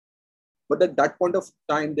But at that point of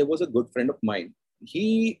time, there was a good friend of mine.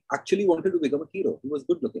 He actually wanted to become a hero. He was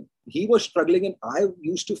good looking. He was struggling, and I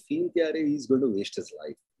used to feel that he's going to waste his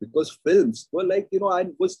life because films were like, I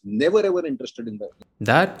was never ever interested in that.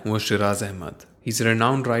 That was Shiraz Ahmed. He's a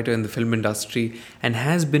renowned writer in the film industry and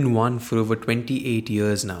has been one for over 28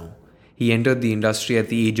 years now. He entered the industry at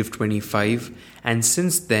the age of 25 and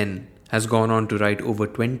since then has gone on to write over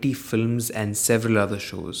 20 films and several other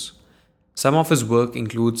shows. Some of his work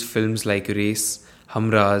includes films like Race,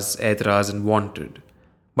 Hamraz, Aitraz, and Wanted.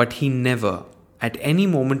 But he never, at any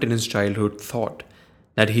moment in his childhood, thought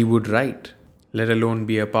that he would write, let alone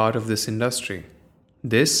be a part of this industry.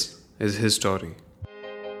 This is his story.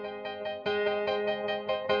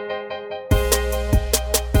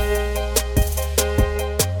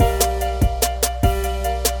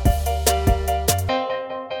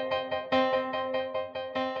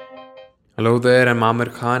 Hello there, I'm Amir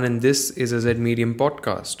Khan, and this is a Z Medium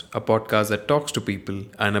podcast, a podcast that talks to people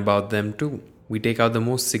and about them too. We take out the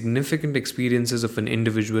most significant experiences of an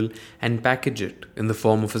individual and package it in the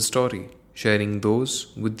form of a story, sharing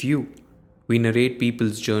those with you. We narrate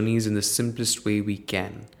people's journeys in the simplest way we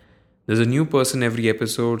can. There's a new person every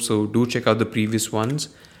episode, so do check out the previous ones.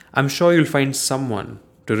 I'm sure you'll find someone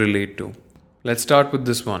to relate to. Let's start with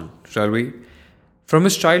this one, shall we? From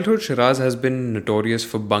his childhood, Shiraz has been notorious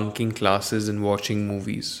for bunking classes and watching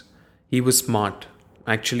movies. He was smart,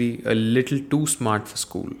 actually, a little too smart for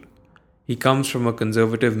school. He comes from a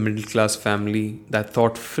conservative middle class family that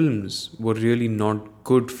thought films were really not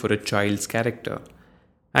good for a child's character.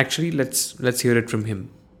 Actually, let's hear it from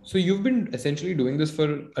him. So you've been essentially doing this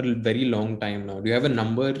for a very long time now. Do you have a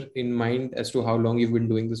number in mind as to how long you've been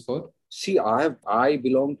doing this for? See, I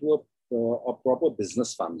belong to a proper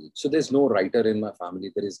business family. So there's no writer in my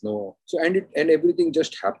family. There is no and everything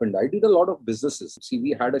just happened. I did a lot of businesses. See,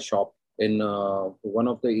 we had a shop in one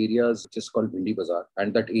of the areas which is called Bindi Bazaar,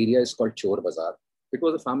 and that area is called Chor Bazaar. It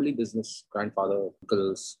was a family business, grandfather,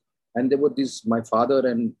 uncles, and there were these my father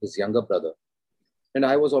and his younger brother. And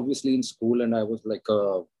I was obviously in school, and I was like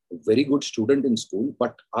a very good student in school,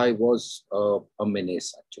 but I was a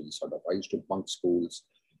menace actually, sort of. I used to bunk schools,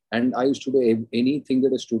 and I used to do anything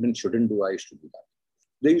that a student shouldn't do. I used to do that.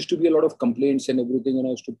 There used to be a lot of complaints and everything, and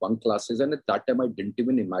I used to bunk classes. And at that time, I didn't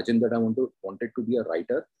even imagine that I wanted to be a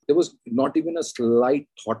writer. There was not even a slight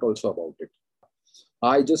thought also about it.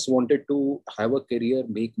 I just wanted to have a career,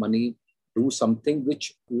 make money, do something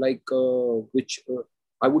which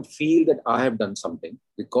I would feel that I have done something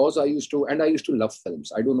because I used to love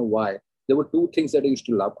films. I don't know why. There were two things that I used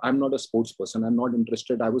to love. I'm not a sports person. I'm not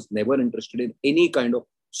interested. I was never interested in any kind of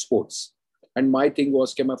sports. And my thing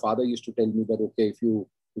was, my father used to tell me that, okay, if you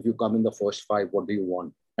come in the first five, what do you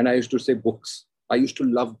want? And I used to say books. I used to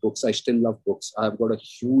love books. I still love books. I've got a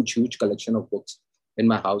huge collection of books in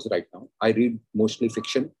my house right now. I read mostly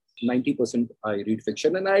fiction. 90% I read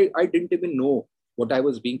fiction. And I didn't even know what I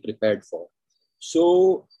was being prepared for.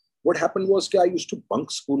 So what happened was I used to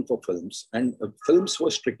bunk school for films, and films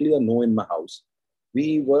were strictly a no in my house.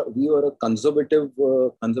 We were a conservative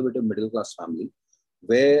middle class family,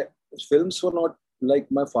 where films were not like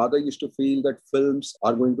my father used to feel that films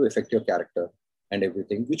are going to affect your character and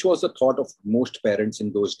everything, which was the thought of most parents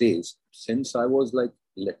in those days. Since I was like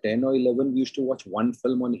 10 or 11, we used to watch one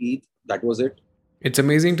film on Eid. That was it. It's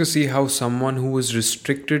amazing to see how someone who was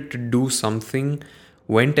restricted to do something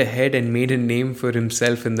went ahead and made a name for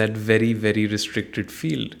himself in that very, very restricted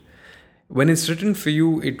field. When it's written for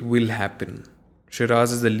you, it will happen.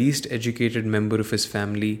 Shiraz is the least educated member of his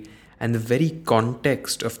family, and the very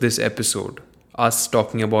context of this episode, us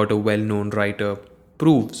talking about a well known writer,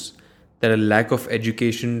 proves that a lack of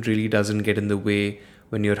education really doesn't get in the way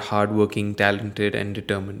when you're hardworking, talented, and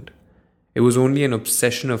determined. It was only an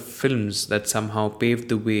obsession of films that somehow paved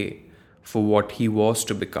the way for what he was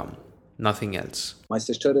to become, nothing else. My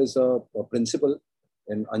sister is a principal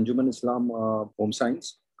in Anjuman Islam Home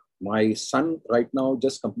Science. My son right now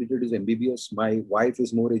just completed his MBBS. My wife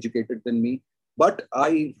is more educated than me, but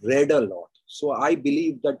I read a lot. So I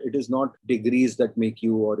believe that it is not degrees that make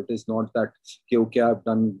you, or it is not that, okay, I've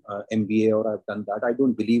done MBA or I've done that. I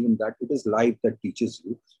don't believe in that. It is life that teaches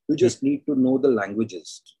you. You just need to know the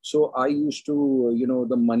languages. So I used to,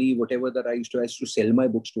 the money, whatever that I used to sell my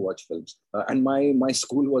books to watch films. And my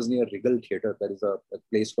school was near Regal Theatre. There is a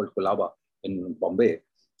place called Kolaba in Bombay.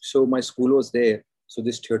 So my school was there. So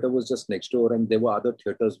this theatre was just next door, and there were other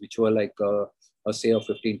theatres which were like, say, a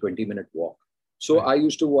 15, 20-minute walk. So I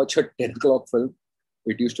used to watch a 10 o'clock film.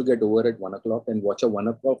 It used to get over at 1 o'clock, and watch a 1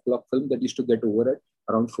 o'clock film that used to get over at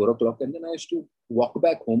around 4 o'clock. And then I used to walk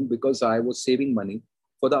back home because I was saving money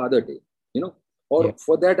for the other day, Or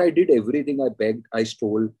for that, I did everything. I begged, I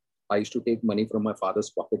stole. I used to take money from my father's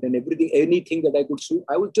pocket and everything, anything that I could do.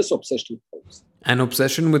 I was just obsessed with films. An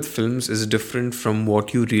obsession with films is different from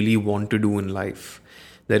what you really want to do in life.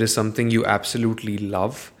 There is something you absolutely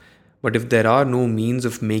love, but if there are no means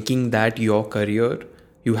of making that your career,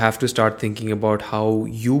 you have to start thinking about how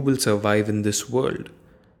you will survive in this world.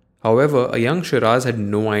 However, a young Shiraz had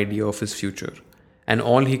no idea of his future, and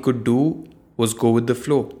all he could do was go with the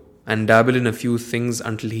flow and dabble in a few things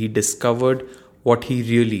until he discovered what he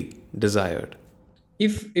really desired.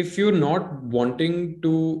 If you're not wanting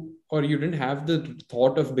to, or you didn't have the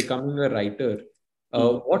thought of becoming a writer,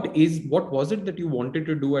 what was it that you wanted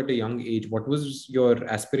to do at a young age? What was your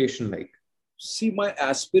aspiration like? See, my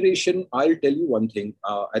aspiration, I'll tell you one thing.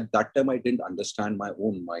 At that time, I didn't understand my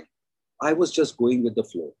own mind. I was just going with the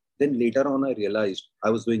flow. Then later on, I realized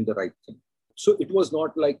I was doing the right thing. So it was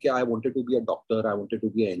not like I wanted to be a doctor, I wanted to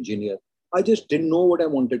be an engineer. I just didn't know what I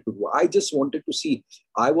wanted to do. I just wanted to see.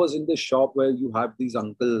 I was in the shop where you have these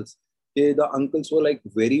uncles. The uncles were like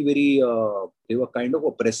they were kind of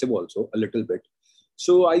oppressive also, a little bit.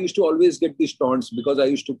 So I used to always get these taunts because I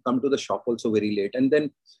used to come to the shop also very late. And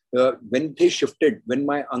then when they shifted, when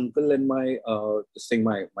my uncle and my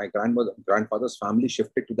grandfather's family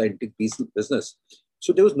shifted to the antique business,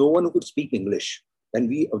 so there was no one who could speak English. And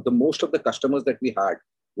the most of the customers that we had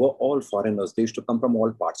were all foreigners. They used to come from all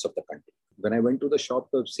parts of the country. When I went to the shop,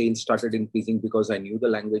 the sales started increasing because I knew the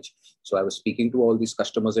language. So I was speaking to all these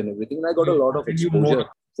customers and everything. And I got a lot of exposure.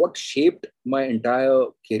 What shaped my entire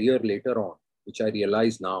career later on, which I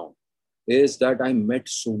realize now, is that I met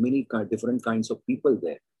so many different kinds of people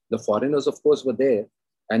there. The foreigners, of course, were there.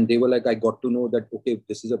 And they were like, I got to know that, okay,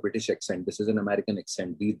 this is a British accent. This is an American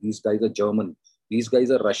accent. These guys are German. These guys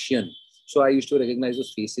are Russian. So I used to recognize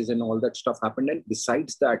those faces and all that stuff happened. And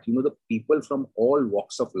besides that, the people from all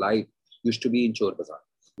walks of life used to be in Chor Bazaar.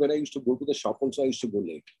 When I used to go to the shop also, I used to go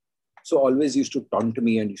late. So always used to taunt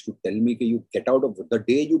me and used to tell me that you get out of the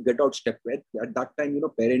day you get out, step at that time,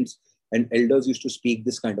 parents and elders used to speak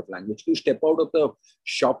this kind of language. You step out of the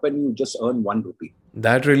shop and you just earn 1 rupee.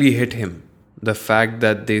 That really hit him. The fact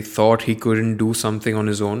that they thought he couldn't do something on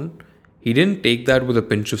his own, he didn't take that with a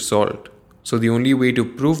pinch of salt. So the only way to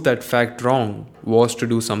prove that fact wrong was to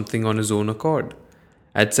do something on his own accord.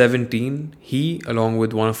 At 17, he, along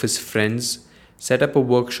with one of his friends, set up a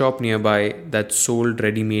workshop nearby that sold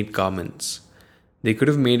ready-made garments. They could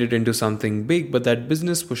have made it into something big, but that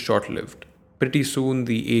business was short-lived. Pretty soon,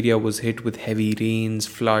 the area was hit with heavy rains,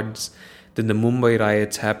 floods. Then the Mumbai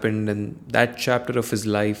riots happened, and that chapter of his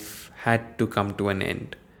life had to come to an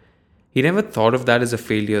end. He never thought of that as a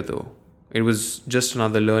failure, though. It was just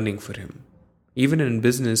another learning for him. Even in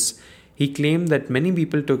business, he claimed that many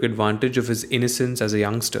people took advantage of his innocence as a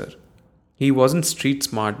youngster. He wasn't street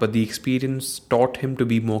smart, but the experience taught him to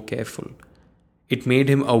be more careful. It made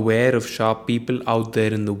him aware of sharp people out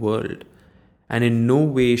there in the world. And in no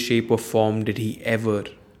way, shape or form did he ever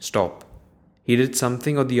stop. He did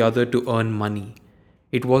something or the other to earn money.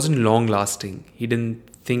 It wasn't long lasting. He didn't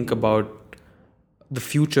think about the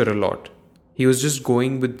future a lot. He was just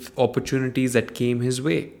going with opportunities that came his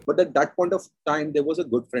way. But at that point of time, there was a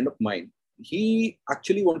good friend of mine. He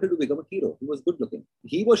actually wanted to become a hero. He was good looking.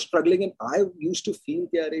 He was struggling, and I used to feel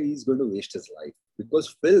that he's going to waste his life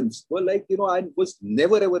because films were like, I was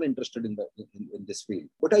never ever interested in this field.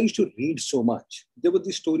 But I used to read so much. There were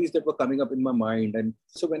these stories that were coming up in my mind. And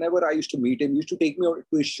so whenever I used to meet him, he used to take me out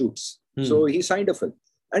to his shoots. So he signed a film.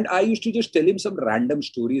 And I used to just tell him some random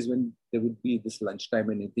stories when there would be this lunchtime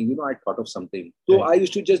and anything. I thought of something. So I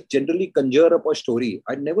used to just generally conjure up a story.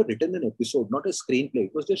 I'd never written an episode, not a screenplay.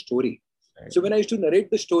 It was just story. Right. So when I used to narrate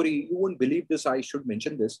the story, you won't believe this. I should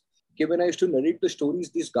mention this. Okay, when I used to narrate the stories,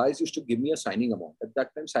 these guys used to give me a signing amount. At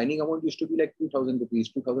that time, signing amount used to be like 2,000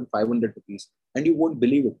 rupees, 2,500 rupees. And you won't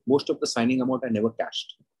believe it. Most of the signing amount I never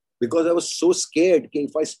cashed. Because I was so scared. Okay,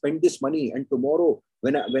 if I spend this money and tomorrow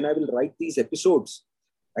when I will write these episodes,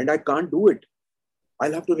 and I can't do it,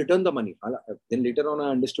 I'll have to return the money. Then later on,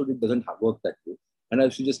 I understood it doesn't work that way. And I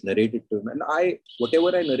used to just narrate it to him. And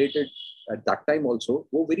whatever I narrated at that time also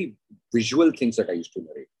were very visual things that I used to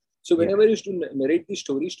narrate. So whenever I used to narrate these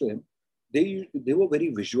stories to him, they were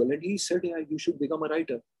very visual. And he said, yeah, you should become a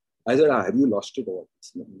writer. I said, have you lost it all?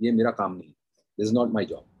 Ye mera kaam nahi. This is not my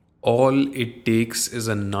job. All it takes is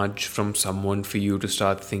a nudge from someone for you to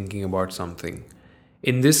start thinking about something.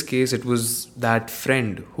 In this case, it was that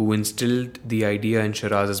friend who instilled the idea in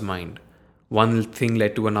Shiraz's mind. One thing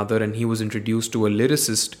led to another, and he was introduced to a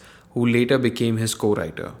lyricist who later became his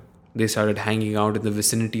co-writer. They started hanging out in the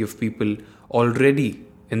vicinity of people already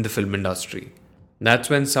in the film industry.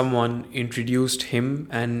 That's when someone introduced him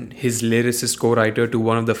and his lyricist co writer to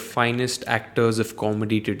one of the finest actors of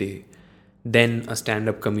comedy today. Then a stand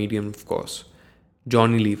up comedian, of course,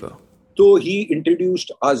 Johnny Lever. So he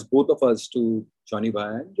introduced us, both of us, to Johnny Bhai.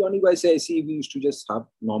 And Johnny Bhai said, see, we used to just have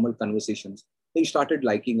normal conversations. He started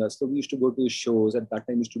liking us. So we used to go to his shows. At that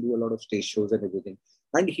time, we used to do a lot of stage shows and everything.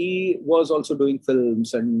 And he was also doing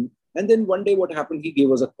films. And then one day what happened, he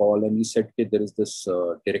gave us a call and he said, okay, there is this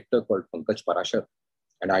director called Pankaj Parashar.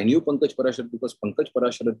 And I knew Pankaj Parashar because Pankaj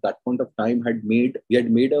Parashar at that point of time had made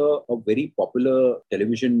a very popular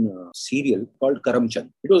television serial called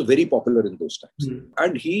Karamchand. It was very popular in those times.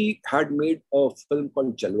 And he had made a film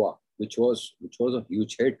called Jalwa, which was a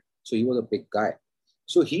huge hit. So he was a big guy.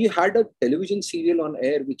 So he had a television serial on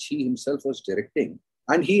air, which he himself was directing.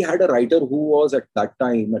 And he had a writer who was at that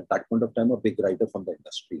point of time, a big writer from the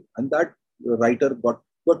industry. And that writer got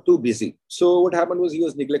too busy. So what happened was he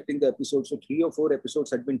was neglecting the episodes. So 3 or 4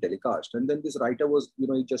 episodes had been telecast. And then this writer was,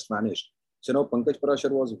 he just vanished. So now Pankaj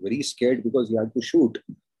Parashar was very scared because he had to shoot.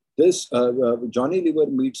 This Johnny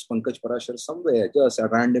Lever meets Pankaj Parashar somewhere, just a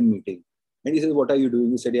random meeting. And he says, what are you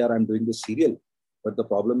doing? He said, yeah, I'm doing this serial. But the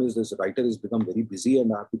problem is this writer has become very busy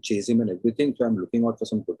and I have to chase him and everything. So I'm looking out for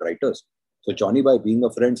some good writers. So Johnny, by being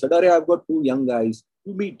a friend, said, I've got 2 young guys.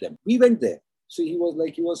 You meet them. We went there. So he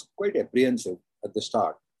was quite apprehensive at the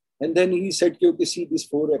start. And then he said, okay, see, these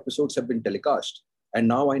 4 episodes have been telecast. And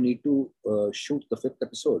now I need to shoot the 5th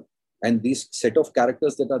episode. And these set of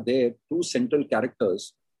characters that are there, 2 central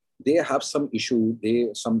characters, they have some issue.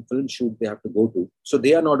 Some film shoot they have to go to. So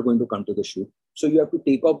they are not going to come to the shoot. So you have to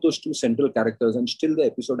take off those 2 central characters and still the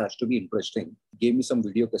episode has to be interesting. He gave me some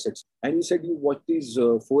video cassettes. And he said, you watch these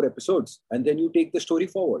 4 episodes and then you take the story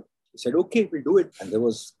forward. He said, okay, we'll do it. And there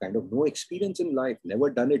was kind of no experience in life, never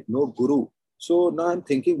done it, no guru. So now I'm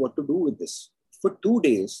thinking what to do with this. For 2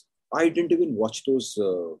 days, I didn't even watch those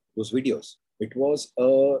videos. It was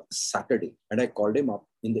a Saturday and I called him up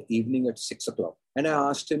in the evening at 6 o'clock. And I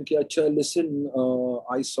asked him, listen,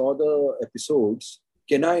 I saw the episodes.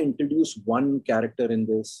 Can I introduce one character in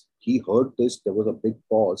this? He heard this. There was a big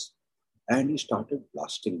pause and he started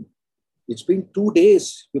blasting me. It's been 2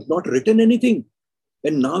 days. You've not written anything.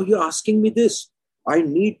 And now you're asking me this. I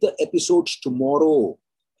need the episodes tomorrow.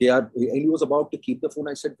 And he was about to keep the phone.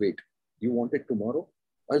 I said, wait, you want it tomorrow?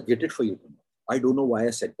 I'll get it for you tomorrow. I don't know why I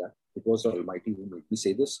said that. It was the Almighty who made me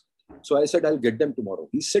say this. So I said, I'll get them tomorrow.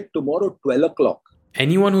 He said, tomorrow, 12 o'clock.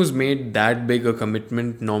 Anyone who's made that big a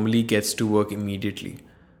commitment normally gets to work immediately.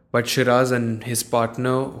 But Shiraz and his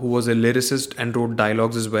partner, who was a lyricist and wrote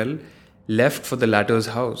dialogues as well, left for the latter's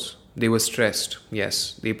house. They were stressed.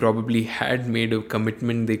 Yes, they probably had made a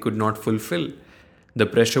commitment they could not fulfill. The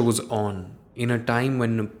pressure was on. In a time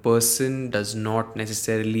when a person does not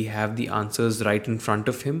necessarily have the answers right in front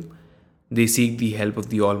of him, they seek the help of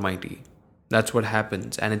the Almighty. That's what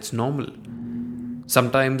happens, and it's normal.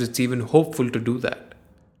 Sometimes it's even hopeful to do that.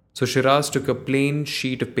 So Shiraz took a plain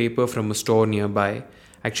sheet of paper from a store nearby.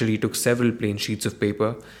 Actually, he took several plain sheets of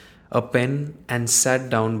paper, a pen, and sat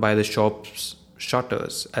down by the shop's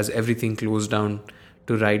shutters as everything closed down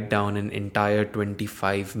to write down an entire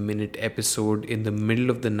 25-minute episode in the middle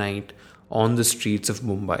of the night on the streets of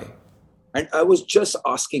Mumbai. And I was just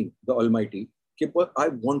asking the Almighty, Kipper, I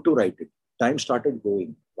want to write it. Time started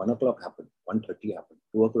going. 1 o'clock happened. 1:30 happened.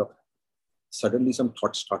 2 o'clock happened. Suddenly some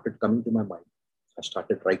thoughts started coming to my mind. I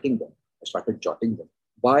started writing them. I started jotting them.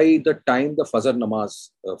 By the time the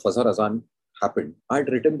Fajr Azan happened, I had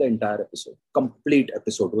written the entire episode. Complete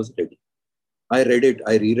episode was ready. I read it.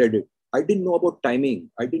 I reread it. I didn't know about timing.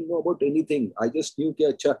 I didn't know about anything. I just knew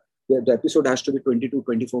that the episode has to be 22,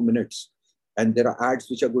 24 minutes. And there are ads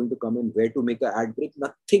which are going to come in, where to make an ad break.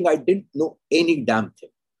 Nothing. I didn't know any damn thing.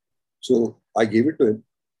 So I gave it to him.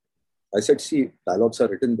 I said, see, dialogues are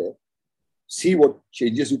written there. See what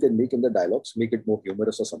changes you can make in the dialogues, make it more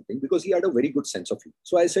humorous or something, because he had a very good sense of humor.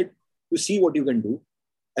 So I said, you see what you can do.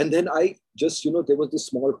 And then I just, there was this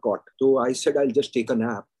small cot. So I said, I'll just take a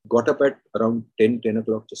nap. Got up at around 10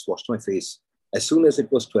 o'clock, just washed my face. As soon as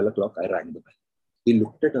it was 12 o'clock, I rang the bell. He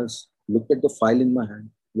looked at us, looked at the file in my hand,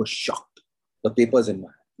 was shocked. The papers in my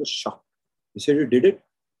hand, was shocked. He said, you did it?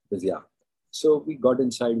 I said, yeah. So we got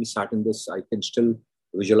inside, we sat in this. I can still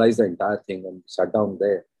visualize the entire thing and sat down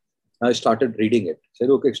there. I started reading it. Said,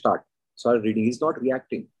 okay, start. Started reading. He's not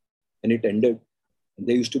reacting. And it ended. And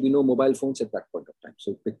there used to be no mobile phones at that point of time.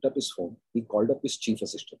 So he picked up his phone. He called up his chief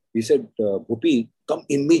assistant. He said, Bhupi, come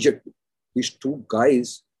immediately. These 2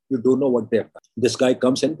 guys, you don't know what they have done. This guy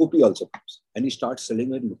comes and Bhupi also comes. And he starts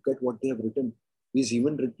telling her, look at what they have written. He's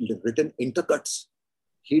even written intercuts.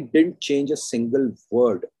 He didn't change a single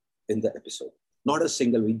word in the episode. Not a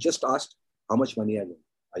single. He just asked, how much money are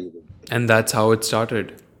you going to take? And that's how it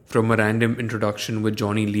started. From a random introduction with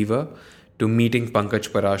Johnny Lever to meeting Pankaj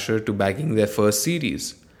Parashar to bagging their first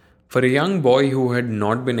series. For a young boy who had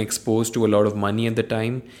not been exposed to a lot of money at the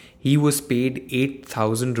time, he was paid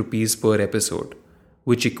 8,000 rupees per episode,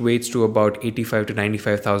 which equates to about 85 to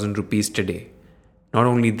 95,000 rupees today. Not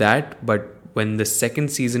only that, but when the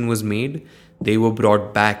second season was made, they were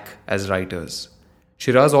brought back as writers.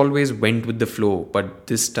 Shiraz always went with the flow, but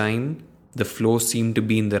this time the flow seemed to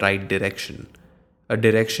be in the right direction, a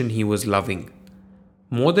direction he was loving.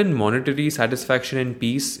 More than monetary satisfaction and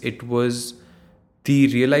peace, it was the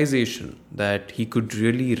realization that he could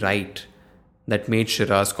really write that made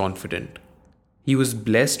Shiraz confident. He was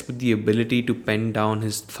blessed with the ability to pen down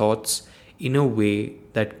his thoughts in a way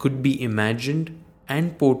that could be imagined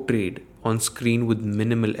and portrayed on screen with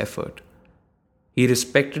minimal effort. He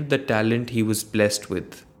respected the talent he was blessed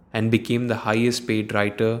with and became the highest paid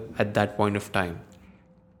writer at that point of time.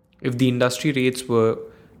 If the industry rates were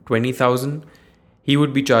 20,000, he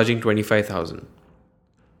would be charging 25,000.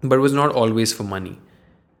 But it was not always for money.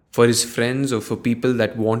 For his friends or for people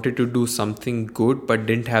that wanted to do something good but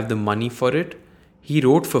didn't have the money for it, he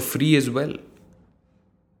wrote for free as well.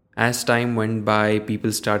 As time went by,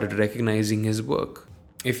 people started recognizing his work.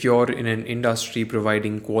 If you're in an industry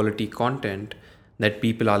providing quality content that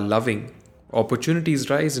people are loving, opportunities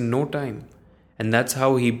rise in no time. And that's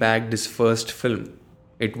how he bagged his first film.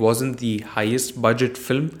 It wasn't the highest budget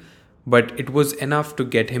film, but it was enough to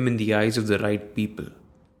get him in the eyes of the right people.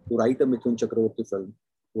 To write a Mithun Chakraborty film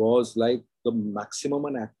was like the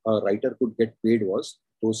maximum a writer could get paid was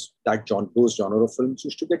those genre of films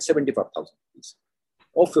used to get 75,000 rupees.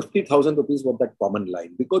 Or 50,000 rupees was that common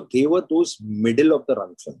line because they were those middle of the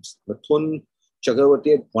run films. Mithun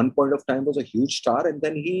Chakraborty at one point of time was a huge star, and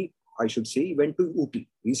then he went to Ooty.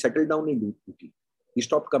 He settled down in Ooty. He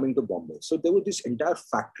stopped coming to Bombay. So there was this entire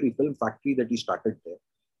film factory that he started there,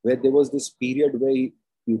 where there was this period where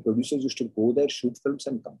the producers used to go there, shoot films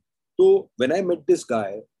and come. So when I met this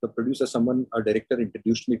guy, a director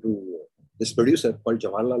introduced me to this producer called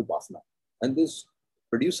Jawaharlal Bafna. And this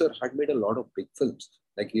producer had made a lot of big films.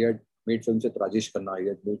 Like he had made films with Rajesh Khanna, he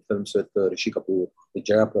had made films with Rishi Kapoor, with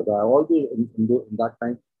Jaya Prada. All those in that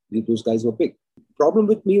time, those guys were big. Problem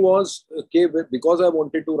with me was, because I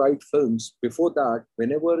wanted to write films, before that,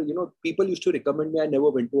 whenever, people used to recommend me, I never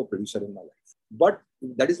went to a producer in my life. But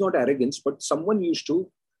that is not arrogance, but someone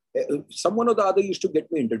or the other used to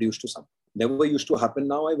get me introduced to something. Never used to happen.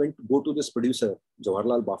 Now I go to this producer,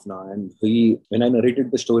 Jawaharlal Bafna, and when I narrated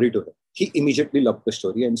the story to him, he immediately loved the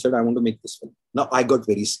story and said, I want to make this film. Now I got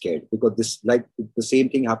very scared because the same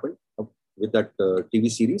thing happened with that TV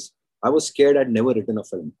series. I was scared. I'd never written a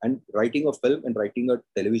film. And writing a film and writing a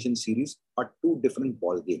television series are two different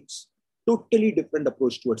ball games. Totally different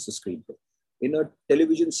approach towards the screenplay. In a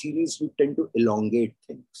television series, you tend to elongate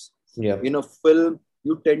things. Yeah. In a film,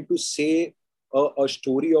 you tend to say a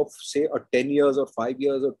story of, say, 10 years or 5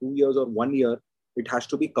 years or 2 years or 1 year. It has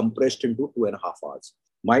to be compressed into 2.5 hours.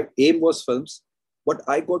 My aim was films, but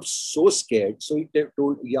I got so scared. So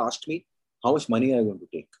he asked me, how much money am I going to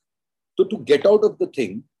take? So to get out of the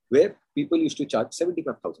thing, where people used to charge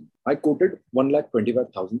 75,000. I quoted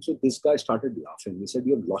 1,25,000. So this guy started laughing. He said,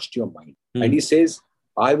 you have lost your mind. And he says,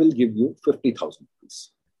 I will give you 50,000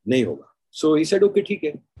 rupees. Nahi hoga. So he said, okay, theek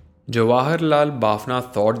hai. Jawaharlal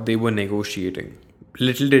Bafna thought they were negotiating.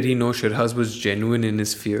 Little did he know Shiraz was genuine in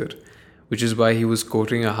his fear, which is why he was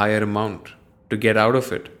quoting a higher amount to get out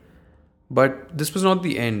of it. But this was not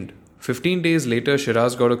the end. 15 days later,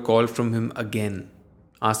 Shiraz got a call from him again,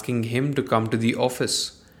 asking him to come to the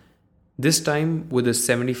office. This time with a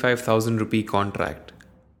 75,000 rupee contract.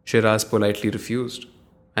 Shiraz politely refused,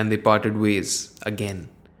 and they parted ways again.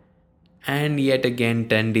 And yet again,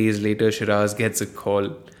 10 days later, Shiraz gets a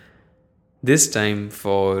call. This time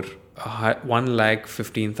for a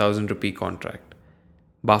 1,15,000 rupee contract.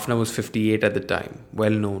 Bafna was 58 at the time,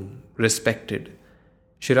 well known, respected.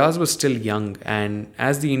 Shiraz was still young, and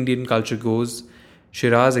as the Indian culture goes,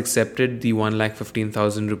 Shiraz accepted the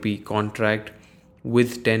 1,15,000 rupee contract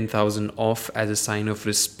with 10,000 off as a sign of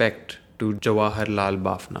respect to Jawaharlal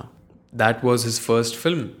Bafna. That was his first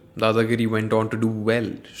film. Dadagiri went on to do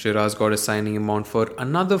well. Shiraz got a signing amount for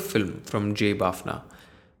another film from J. Bafna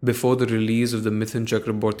before the release of the Mithun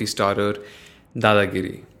Chakraborty starrer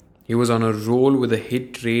Dadagiri. He was on a roll with a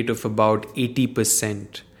hit rate of about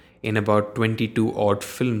 80% in about 22 odd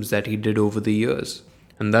films that he did over the years.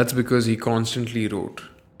 And that's because he constantly wrote.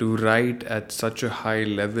 To write at such a high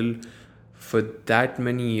level for that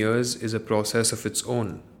many years is a process of its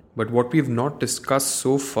own. But what we have not discussed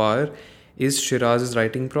so far is Shiraz's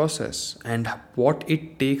writing process and what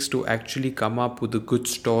it takes to actually come up with a good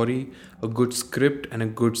story, a good script, and a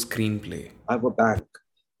good screenplay. I have a bank.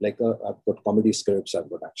 I've got comedy scripts, I've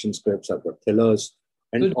got action scripts, I've got thrillers,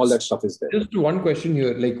 and So all that stuff is there. just one question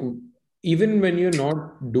here, like even when you're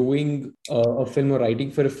not doing a film or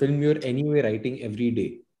writing for a film, you're anyway writing every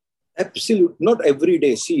day. Absolutely. Not every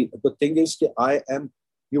day. See, the thing is,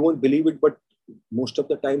 you won't believe it, but most of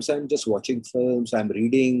the times I'm just watching films, I'm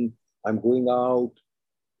reading, I'm going out.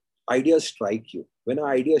 Ideas strike you. When an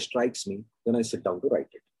idea strikes me, then I sit down to write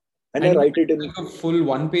it. And I write it in like a full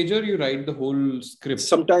one pager, you write the whole script.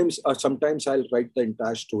 Sometimes I'll write the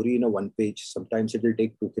entire story in a one page. Sometimes it will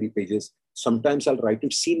take 2-3 pages. Sometimes I'll write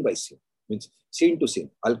it scene by scene, means scene to scene.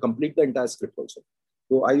 I'll complete the entire script also.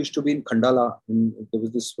 So I used to be in Khandala. There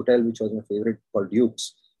was this hotel which was my favorite called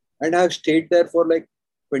Duke's, and I've stayed there for like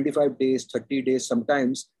 25 days, 30 days.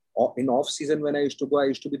 Sometimes in off season when I used to go, I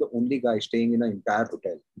used to be the only guy staying in an entire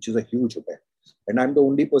hotel, which is a huge hotel, and I'm the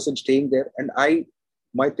only person staying there. And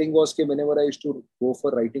my thing was that whenever I used to go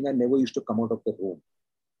for writing, I never used to come out of the room.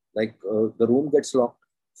 The room gets locked.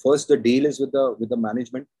 First, the deal is with the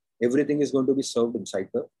management. Everything is going to be served inside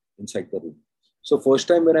the room. So first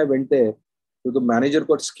time when I went there, so the manager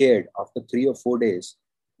got scared after 3 or 4 days.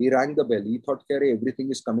 He rang the bell. He thought,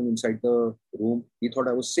 everything is coming inside the room. He thought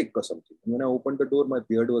I was sick or something. And when I opened the door, my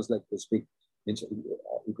beard was like this big. It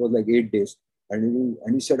was like 8 days. And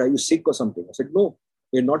he said, "Are you sick or something?" I said, "No,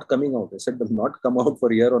 we're not coming out." I said, "Do not come out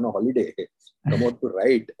for here on a holiday. Come out to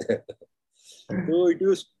write."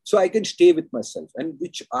 So I can stay with myself, and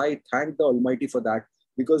which I thank the Almighty for that,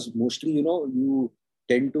 because mostly, you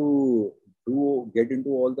tend to get into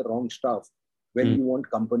all the wrong stuff when you want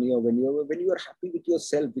company, or when you are happy with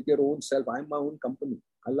yourself, with your own self. I'm my own company.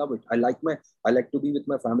 I love it. I like to be with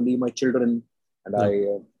my family, my children, and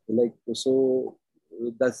so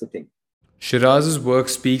that's the thing. Shiraz's work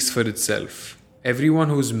speaks for itself. Everyone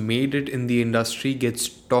who's made it in the industry gets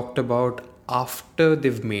talked about after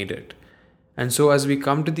they've made it. And so, as we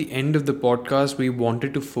come to the end of the podcast, we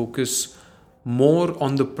wanted to focus more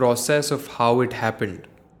on the process of how it happened,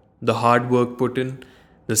 the hard work put in,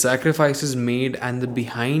 the sacrifices made, and the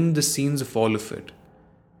behind the scenes of all of it.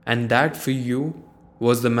 And that, for you,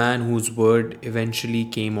 was the man whose word eventually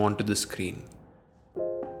came onto the screen.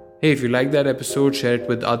 Hey, if you like that episode, share it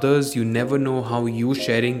with others. You never know how you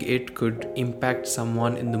sharing it could impact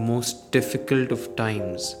someone in the most difficult of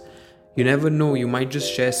times. You never know, you might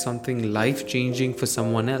just share something life-changing for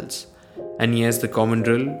someone else. And yes, the common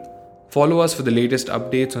drill. Follow us for the latest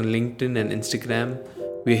updates on LinkedIn and Instagram.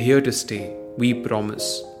 We're here to stay, we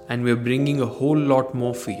promise. And we're bringing a whole lot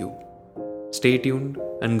more for you. Stay tuned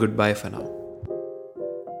and goodbye for now.